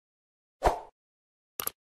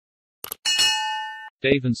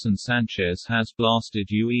Davison Sanchez has blasted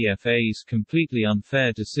UEFA's completely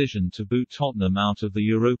unfair decision to boot Tottenham out of the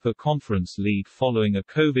Europa Conference League following a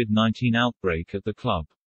COVID-19 outbreak at the club.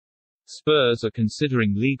 Spurs are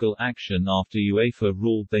considering legal action after UEFA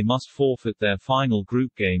ruled they must forfeit their final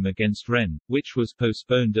group game against Rennes, which was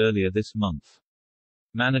postponed earlier this month.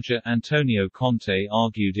 Manager Antonio Conte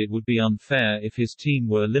argued it would be unfair if his team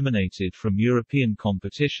were eliminated from European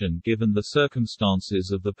competition given the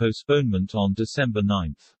circumstances of the postponement on December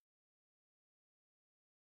 9.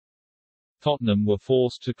 Tottenham were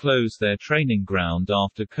forced to close their training ground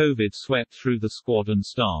after COVID swept through the squad and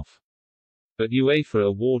staff. But UEFA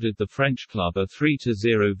awarded the French club a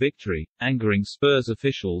 3-0 victory, angering Spurs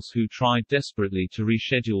officials who tried desperately to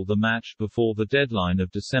reschedule the match before the deadline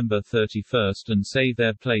of December 31 and save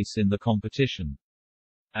their place in the competition.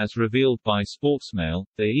 As revealed by Sportsmail,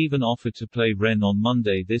 they even offered to play Rennes on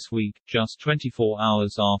Monday this week, just 24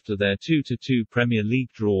 hours after their 2-2 Premier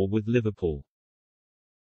League draw with Liverpool.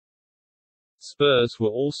 Spurs were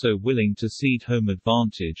also willing to cede home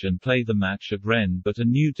advantage and play the match at Rennes, but a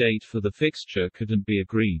new date for the fixture couldn't be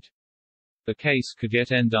agreed. The case could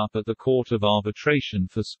yet end up at the Court of Arbitration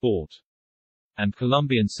for Sport. And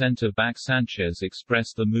Colombian centre-back Sanchez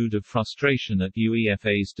expressed the mood of frustration at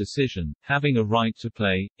UEFA's decision, having a right to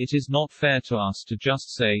play. "It is not fair to us to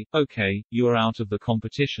just say, okay, you are out of the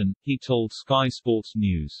competition," he told Sky Sports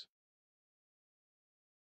News.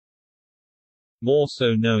 "More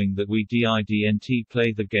so knowing that we didn't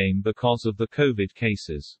play the game because of the COVID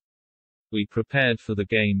cases. We prepared for the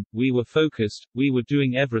game, we were focused, we were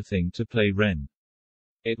doing everything to play Rennes.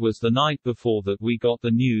 It was the night before that we got the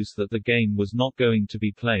news that the game was not going to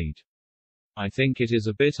be played. I think it is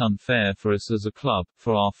a bit unfair for us as a club,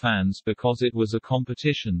 for our fans, because it was a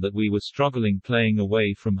competition that we were struggling playing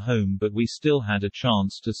away from home, but we still had a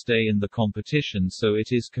chance to stay in the competition, so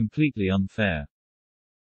it is completely unfair.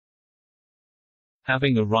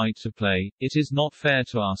 Having a right to play, it is not fair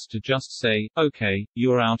to us to just say, okay,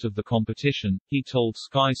 you are out of the competition," he told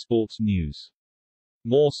Sky Sports News.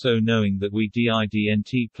 "More so knowing that we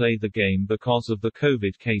didn't play the game because of the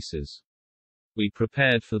COVID cases. We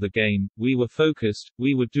prepared for the game, we were focused,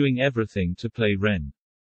 we were doing everything to play Rennes.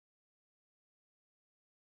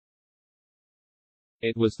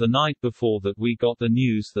 It was the night before that we got the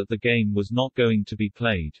news that the game was not going to be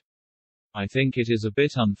played. I think it is a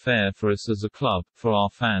bit unfair for us as a club, for our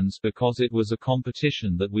fans, because it was a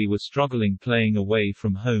competition that we were struggling playing away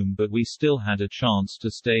from home, but we still had a chance to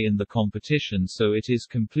stay in the competition, so it is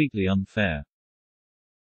completely unfair."